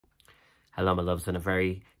Hello, my loves, and a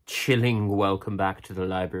very chilling welcome back to The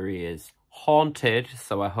Library is Haunted.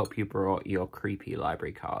 So I hope you brought your creepy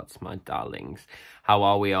library cards, my darlings. How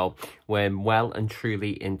are we all? We're well and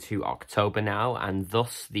truly into October now, and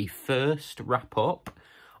thus the first wrap-up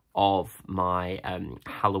of my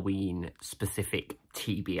Halloween-specific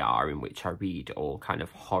TBR, in which I read all kind of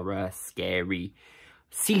horror, scary,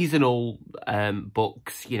 seasonal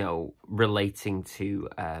books, you know, relating to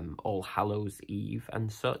All Hallows Eve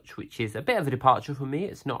and such, which is a bit of a departure for me.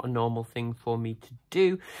 It's not a normal thing for me to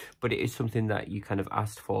do, but it is something that you kind of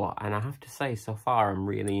asked for, and I have to say, so far, I'm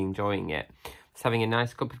really enjoying it. Just having a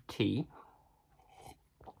nice cup of tea,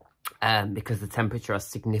 because the temperature has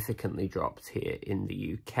significantly dropped here in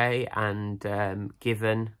the UK, and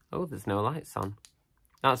given... Oh, there's no lights on.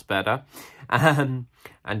 That's better. And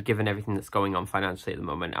given everything that's going on financially at the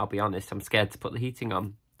moment, I'll be honest, I'm scared to put the heating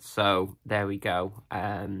on. So there we go.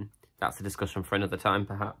 That's a discussion for another time,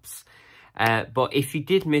 perhaps. But if you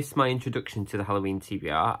did miss my introduction to the Halloween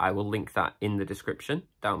TBR, I will link that in the description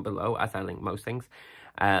down below, as I link most things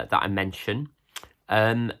that I mention.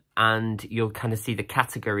 And you'll kind of see the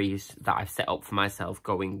categories that I've set up for myself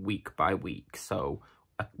going week by week. So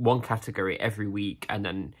one category every week, and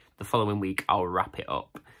then the following week I'll wrap it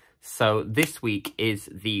up. So this week is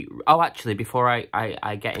the... Oh, actually, before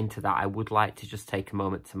I get into that, I would like to just take a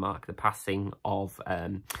moment to mark the passing of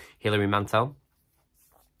Hilary Mantel,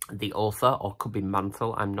 the author, or could be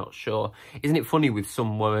Mantel, I'm not sure. Isn't it funny with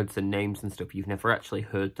some words and names and stuff, you've never actually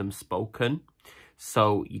heard them spoken,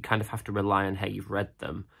 so you kind of have to rely on how you've read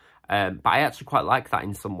them. But I actually quite like that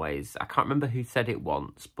in some ways. I can't remember who said it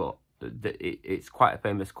once, but it's quite a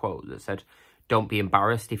famous quote that said, "Don't be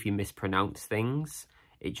embarrassed if you mispronounce things.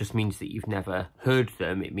 It just means that you've never heard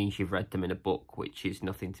them. It means you've read them in a book, which is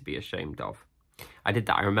nothing to be ashamed of." I did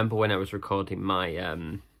that. I remember when I was recording my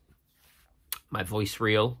my voice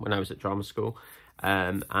reel when I was at drama school,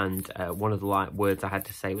 and one of the words I had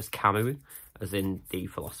to say was Camus, as in the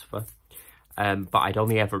philosopher. But I'd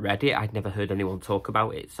only ever read it. I'd never heard anyone talk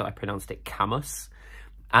about it, so I pronounced it Camus.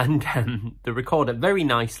 And the recorder, very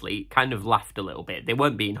nicely, kind of laughed a little bit. They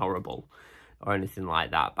weren't being horrible or anything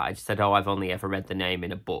like that, but I just said, "Oh, I've only ever read the name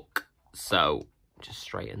in a book." So just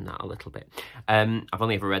straighten that a little bit. I've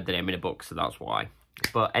only ever read the name in a book, so that's why.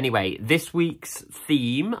 But anyway, this week's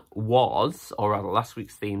theme was, or rather last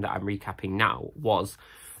week's theme that I'm recapping now, was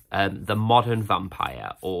the modern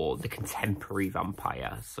vampire, or the contemporary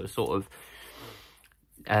vampire. So sort of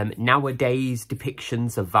nowadays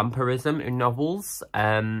depictions of vampirism in novels.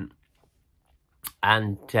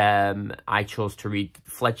 And I chose to read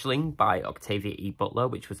Fledgling by Octavia E. Butler,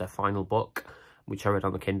 which was her final book, which I read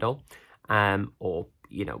on the Kindle, or,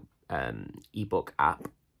 you know, ebook app,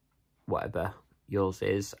 whatever yours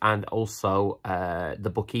is. And also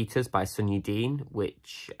The Book-Eaters by Sunyi,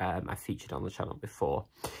 which I featured on the channel before.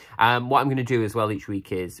 What I'm going to do as well each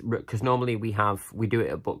week is, because normally we do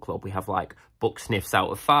it at book club, we have like book sniffs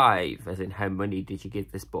out of 5, as in how many did you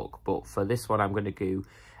give this book. But for this one, I'm going to do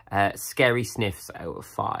scary sniffs out of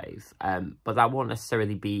 5. But that won't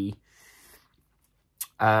necessarily be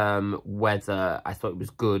whether I thought it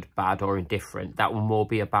was good, bad, or indifferent. That will more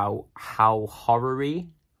be about how horror-y,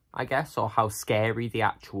 I guess, or how scary the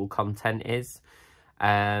actual content is.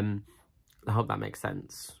 I hope that makes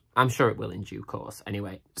sense. I'm sure it will in due course.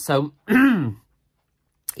 Anyway, so,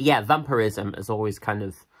 yeah, vampirism has always kind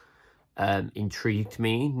of intrigued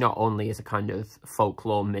me, not only as a kind of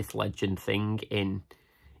folklore, myth, legend thing in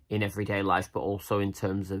everyday life, but also in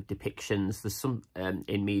terms of depictions. There's some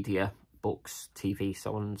in media, books, TV,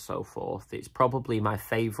 so on and so forth. It's probably my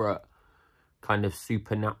favourite kind of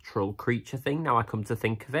supernatural creature thing, now I come to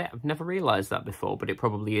think of it. I've never realised that before, but it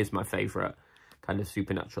probably is my favourite kind of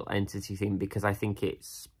supernatural entity thing, because I think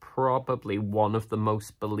it's probably one of the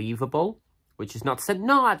most believable, which is not to say...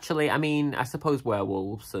 No, actually, I mean, I suppose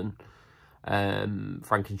werewolves and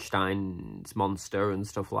Frankenstein's monster and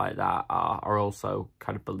stuff like that are also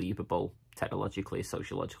kind of believable, technologically,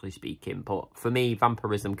 sociologically speaking. But for me,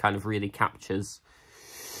 vampirism kind of really captures,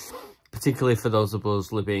 particularly for those of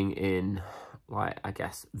us living in, like, I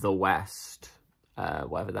guess, the West,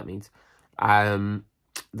 whatever that means,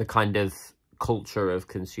 the kind of culture of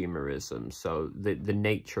consumerism. So the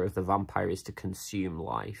nature of the vampire is to consume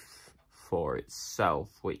life for itself,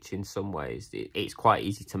 which in some ways, it's quite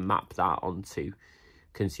easy to map that onto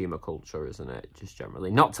consumer culture, isn't it? Just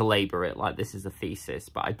generally. Not to labour it like this is a thesis,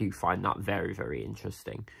 but I do find that very, very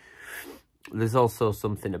interesting. There's also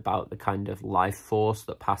something about the kind of life force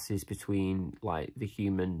that passes between, like, the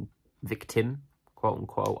human victim, quote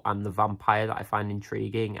unquote, and the vampire that I find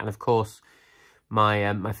intriguing. And of course,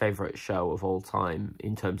 my favourite show of all time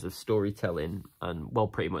in terms of storytelling, and, well,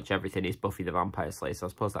 pretty much everything, is Buffy the Vampire Slayer, so I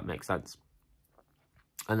suppose that makes sense.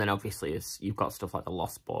 And then, obviously, you've got stuff like The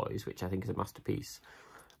Lost Boys, which I think is a masterpiece.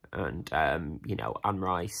 And, you know, Anne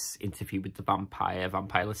Rice, Interview with the Vampire,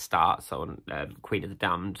 Vampire Lestat, so on, Queen of the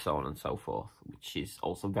Damned, so on and so forth, which is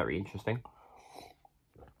also very interesting.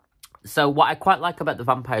 So what I quite like about the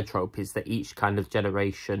vampire trope is that each kind of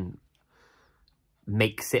generation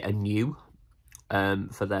makes it anew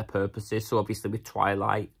for their purposes. So obviously with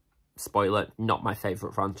Twilight, spoiler, not my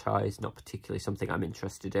favourite franchise, not particularly something I'm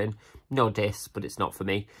interested in. No diss, but it's not for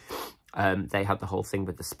me. They had the whole thing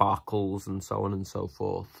with the sparkles and so on and so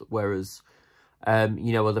forth. Whereas,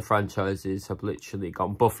 you know, other franchises have literally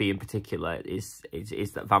gone, Buffy in particular, is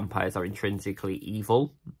that vampires are intrinsically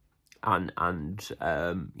evil and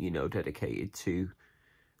you know, dedicated to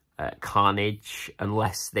carnage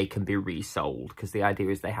unless they can be resold, because the idea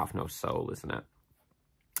is they have no soul, isn't it?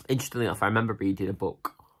 Interestingly enough, I remember reading a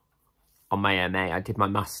book on my MA. I did my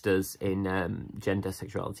master's in gender,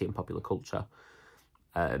 sexuality and popular culture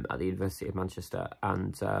at the University of Manchester,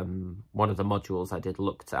 and one of the modules I did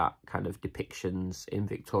looked at kind of depictions in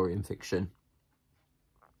Victorian fiction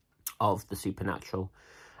of the supernatural.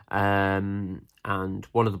 And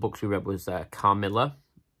one of the books we read was Carmilla,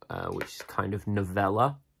 which is kind of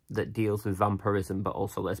novella that deals with vampirism but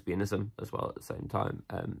also lesbianism as well at the same time,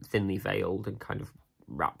 thinly veiled and kind of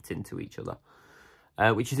wrapped into each other,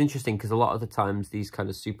 which is interesting because a lot of the times these kind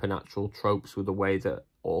of supernatural tropes were the way that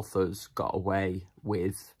authors got away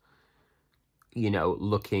with, you know,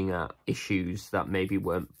 looking at issues that maybe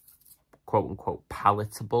weren't quote-unquote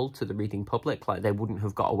palatable to the reading public. Like, they wouldn't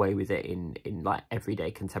have got away with it in like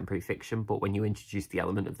everyday contemporary fiction, but when you introduce the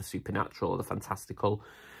element of the supernatural or the fantastical,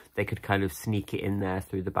 they could kind of sneak it in there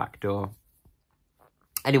through the back door.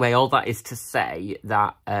 Anyway, all that is to say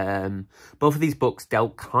that both of these books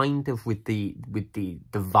dealt kind of with the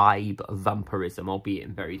vibe of vampirism, albeit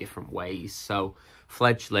in very different ways. So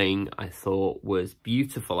Fledgling, I thought, was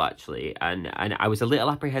beautiful, actually, and I was a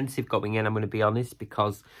little apprehensive going in, I'm going to be honest,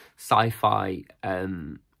 because sci-fi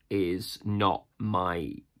is not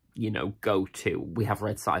my, you know, go-to. We have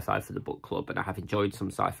read sci-fi for the book club, and I have enjoyed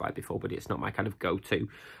some sci-fi before, but it's not my kind of go-to.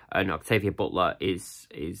 And Octavia Butler is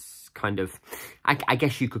kind of, I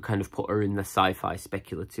guess you could kind of put her in the sci-fi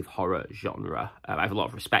speculative horror genre. I have a lot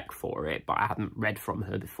of respect for it, but I hadn't read from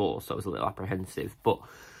her before, so I was a little apprehensive. But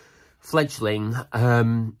Fledgling,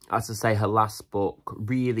 as I say, her last book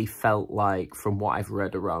really felt like, from what I've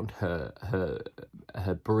read around her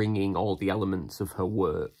bringing all the elements of her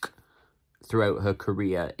work throughout her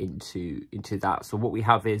career into that. So what we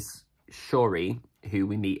have is Shuri, who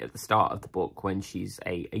we meet at the start of the book when she's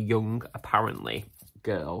a young, apparently,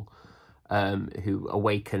 girl who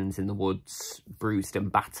awakens in the woods, bruised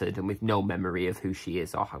and battered, and with no memory of who she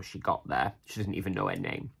is or how she got there. She doesn't even know her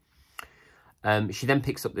name. She then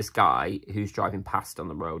picks up this guy who's driving past on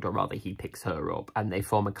the road, or rather he picks her up, and they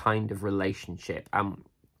form a kind of relationship. And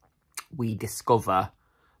we discover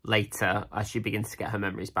later, as she begins to get her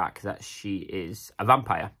memories back, that she is a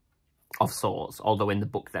vampire of sorts, although in the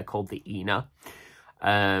book they're called the Ina.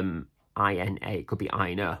 I-N-A, it could be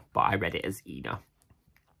Ina, but I read it as Ina.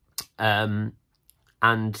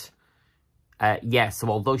 Yeah, so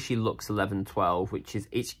although she looks 11, 12, which is,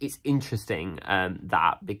 it's interesting,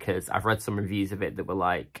 that, because I've read some reviews of it that were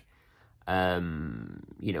like,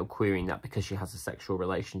 you know, querying that because she has a sexual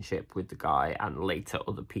relationship with the guy and later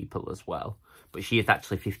other people as well. But she is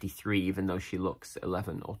actually 53, even though she looks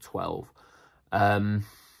 11 or 12. And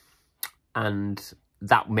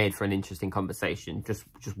that made for an interesting conversation. Just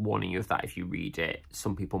warning you of that if you read it.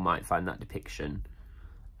 Some people might find that depiction,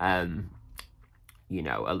 you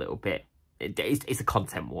know, a little bit. It's a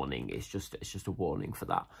content warning. It's just a warning for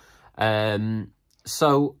that.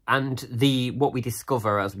 So, and what we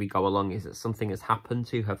discover as we go along is that something has happened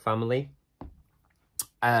to her family.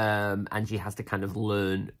 And she has to kind of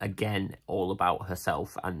learn again all about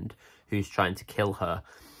herself and who's trying to kill her,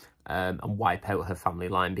 and wipe out her family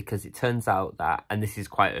line, because it turns out that, and this is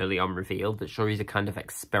quite early on revealed, that Shuri's a kind of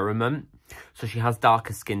experiment. So she has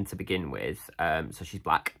darker skin to begin with, so she's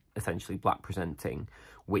black, essentially black presenting,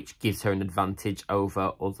 which gives her an advantage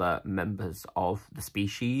over other members of the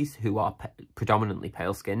species who are predominantly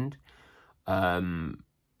pale-skinned,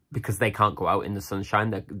 because they can't go out in the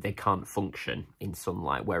sunshine, they can't function in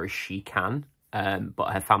sunlight, whereas she can.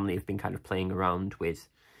 But her family have been kind of playing around with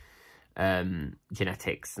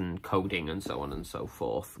genetics and coding and so on and so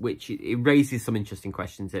forth, which it raises some interesting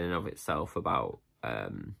questions in and of itself about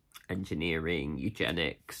engineering,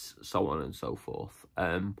 eugenics, so on and so forth,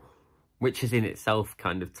 which is in itself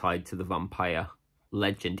kind of tied to the vampire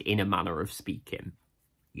legend in a manner of speaking.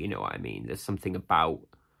 You know what I mean? There's something about,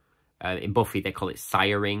 in Buffy they call it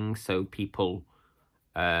siring, so people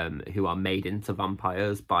who are made into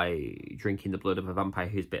vampires by drinking the blood of a vampire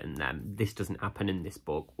who's bitten them. This doesn't happen in this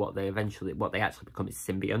book. What they actually become is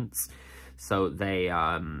symbionts. So they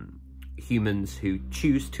humans who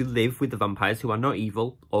choose to live with the vampires, who are not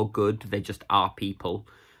evil or good, they just are people.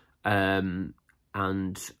 They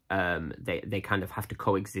kind of have to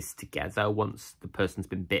coexist together once the person's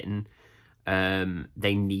been bitten.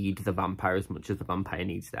 They need the vampire as much as the vampire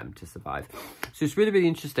needs them to survive. So it's really, really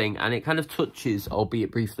interesting, and it kind of touches,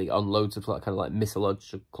 albeit briefly, on loads of like kind of like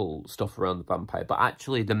mythological stuff around the vampire. But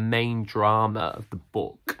actually the main drama of the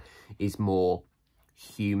book is more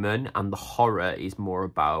human, and the horror is more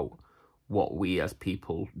about what we as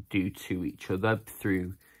people do to each other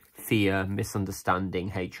through fear, misunderstanding,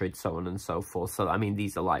 hatred, so on and so forth. So I mean,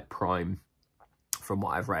 these are like prime, from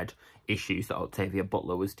what I've read, issues that Octavia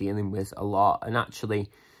Butler was dealing with a lot. And actually,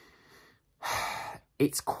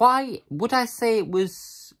 it's quite, would I say it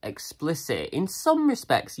was explicit? In some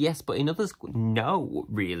respects, yes, but in others, no,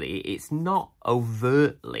 really. It's not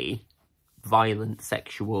overtly violent,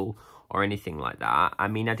 sexual, or anything like that. I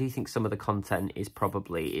mean, I do think some of the content is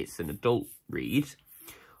probably, it's an adult read,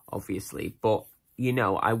 obviously, but, you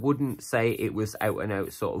know, I wouldn't say it was out and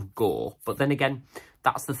out sort of gore. But then again,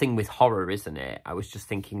 that's the thing with horror, isn't it? I was just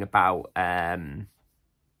thinking about,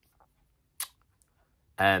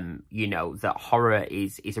 you know, that horror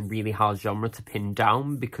is a really hard genre to pin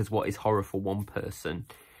down, because what is horror for one person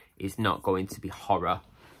is not going to be horror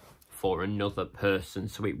for another person.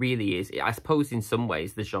 So it really is, I suppose in some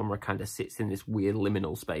ways, the genre kind of sits in this weird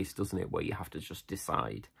liminal space, doesn't it? Where you have to just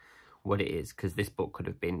decide what it is, because this book could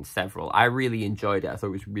have been several. I really enjoyed it. I thought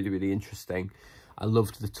it was really, really interesting. I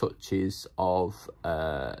loved the touches of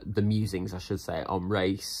the musings, I should say, on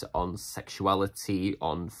race, on sexuality,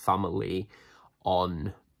 on family,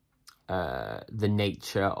 on the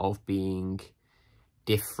nature of being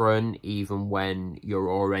different, even when you're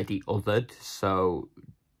already othered. So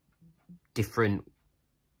different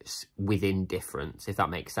within difference, if that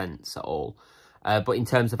makes sense at all. But in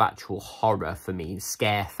terms of actual horror, for me,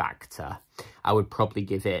 scare factor, I would probably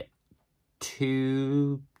give it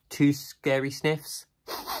two scary sniffs.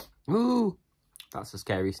 Ooh, that's a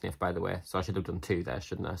scary sniff, by the way. So I should have done 2 there,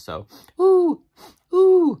 shouldn't I? So, ooh,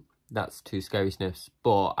 that's 2 scary sniffs.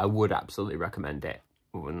 But I would absolutely recommend it,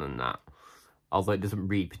 other than that. Although it doesn't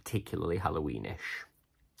read particularly Halloweenish,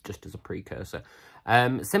 just as a precursor.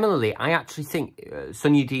 Similarly, I actually think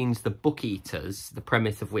Sunyi Dean's The Book-eaters, the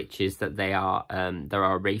premise of which is that they are there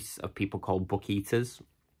are a race of people called book-eaters.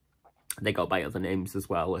 They go by other names as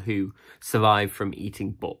well, who survive from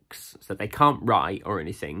eating books. So they can't write or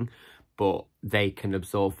anything, but they can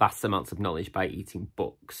absorb vast amounts of knowledge by eating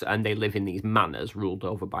books. And they live in these manors ruled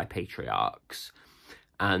over by patriarchs.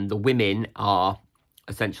 And the women are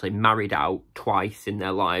essentially married out twice in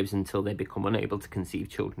their lives until they become unable to conceive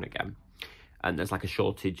children again. And there's like a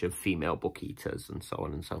shortage of female book-eaters and so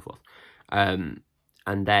on and so forth. And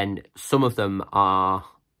then some of them are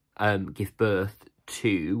give birth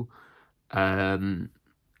to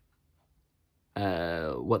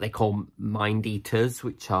what they call mind eaters,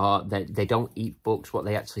 which are, they don't eat books. What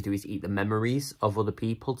they actually do is eat the memories of other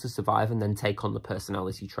people to survive, and then take on the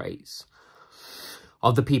personality traits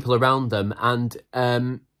of the people around them. And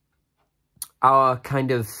our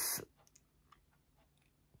kind of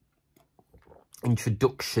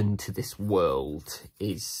introduction to this world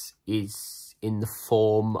is in the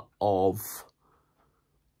form of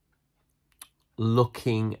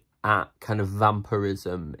looking at kind of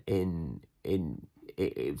vampirism in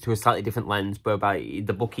through a slightly different lens, whereby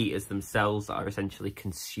the book-eaters themselves are essentially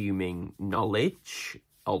consuming knowledge,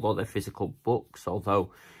 although they're physical books.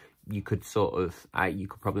 Although you could sort of you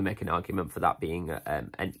could probably make an argument for that being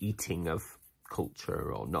an eating of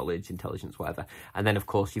culture or knowledge, intelligence, whatever. And then of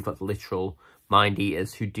course you've got the literal mind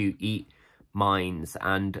eaters who do eat minds.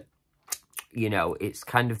 And you know, it's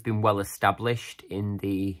kind of been well established in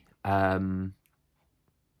the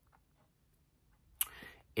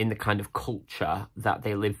kind of culture that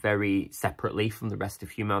they live very separately from the rest of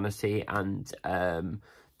humanity, and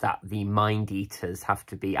that the mind eaters have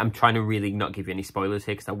to be, I'm trying to really not give you any spoilers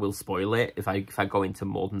here because I will spoil it if I go into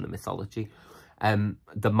more than the mythology.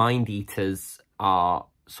 The mind eaters are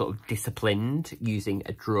sort of disciplined using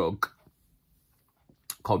a drug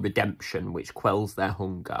called redemption, which quells their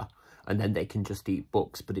hunger, and then they can just eat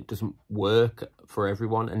books, but it doesn't work for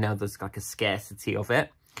everyone, and now there's like a scarcity of it.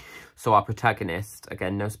 So our protagonist,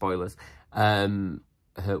 again, no spoilers, one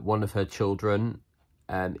of her children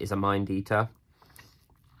is a mind eater,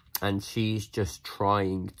 and she's just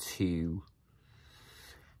trying to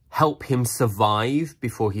help him survive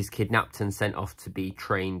before he's kidnapped and sent off to be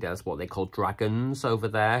trained as what they call dragons over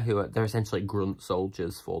there, they're essentially grunt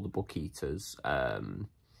soldiers for the book-eaters,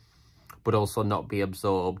 but also not be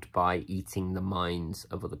absorbed by eating the minds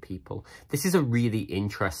of other people. This is a really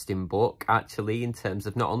interesting book, actually, in terms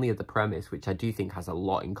of not only of the premise, which I do think has a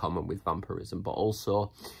lot in common with vampirism, but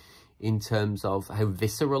also in terms of how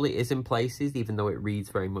visceral it is in places, even though it reads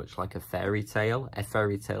very much like a fairy tale. A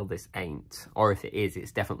fairy tale this ain't. Or if it is,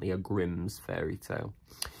 it's definitely a Grimm's fairy tale.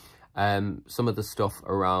 Some of the stuff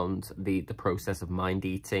around the process of mind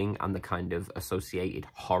eating and the kind of associated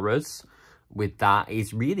horrors with that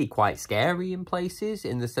is really quite scary in places,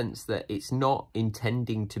 in the sense that it's not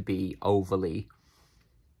intending to be overly,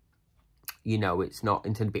 you know, it's not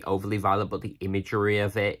intended to be overly violent, but the imagery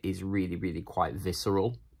of it is really, really quite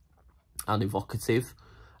visceral and evocative.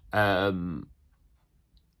 Yeah,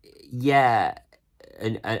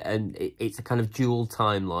 and it's a kind of dual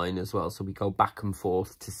timeline as well, so we go back and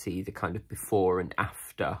forth to see the kind of before and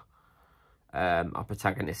after our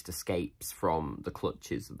protagonist escapes from the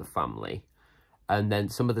clutches of the family. And then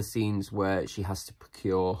some of the scenes where she has to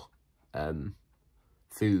procure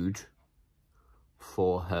food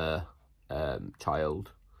for her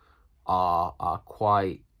child are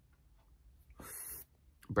quite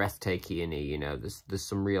breathtaking, you know. There's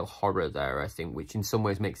some real horror there, I think, which in some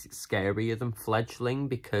ways makes it scarier than Fledgling,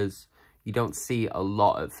 because you don't see a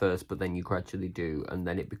lot at first, but then you gradually do, and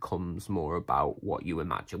then it becomes more about what you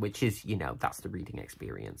imagine, which is, you know, that's the reading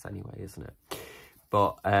experience anyway, isn't it?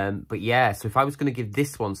 But yeah, so if I was going to give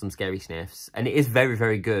this one some scary sniffs, and it is very,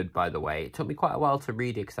 very good, by the way. It took me quite a while to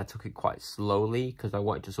read it because I took it quite slowly, because I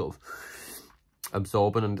wanted to sort of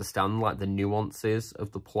absorb and understand, like, the nuances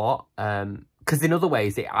of the plot. Because in other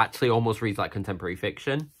ways, it actually almost reads like contemporary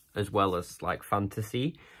fiction as well as, like,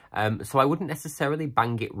 fantasy. So I wouldn't necessarily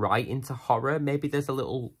bang it right into horror. Maybe there's a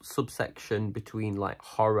little subsection between, like,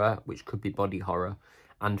 horror, which could be body horror,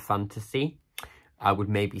 and fantasy. I would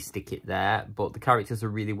maybe stick it there, but the characters are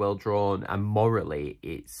really well drawn, and morally,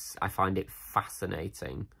 I find it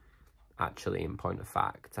fascinating, actually, in point of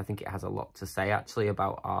fact. I think it has a lot to say, actually,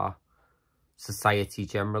 about our society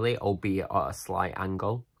generally, albeit at a slight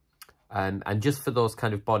angle. And just for those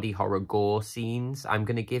kind of body horror gore scenes, I'm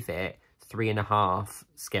going to give it 3.5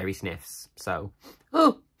 scary sniffs. So,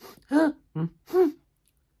 I've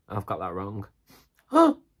got that wrong.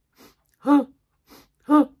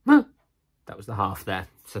 That was the half there.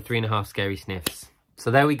 So 3.5 scary sniffs. So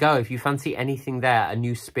there we go. If you fancy anything there, a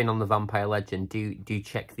new spin on the vampire legend, do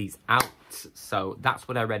check these out. So that's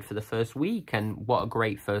what I read for the first week, and what a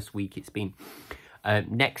great first week it's been.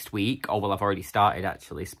 Next week, oh well, I've already started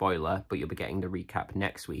actually, spoiler, but you'll be getting the recap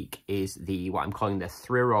next week, is what I'm calling the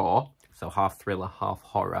thriller, so half thriller, half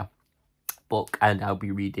horror book, and I'll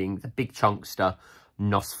be reading the big chunkster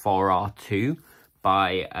Nosferatu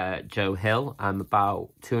by Joe Hill. I'm about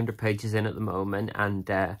 200 pages in at the moment, and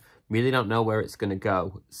really don't know where it's going to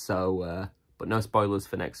go, so but no spoilers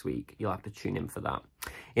for next week. You'll have to tune in for that.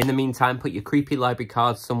 In the meantime, put your creepy library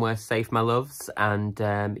cards somewhere safe, my loves, and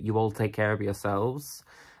you all take care of yourselves.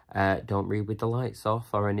 Don't read with the lights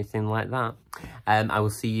off or anything like that. I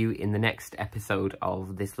will see you in the next episode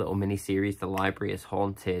of this little mini-series, The Library is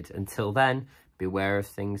Haunted. Until then, beware of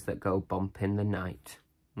things that go bump in the night.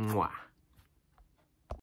 Mwah.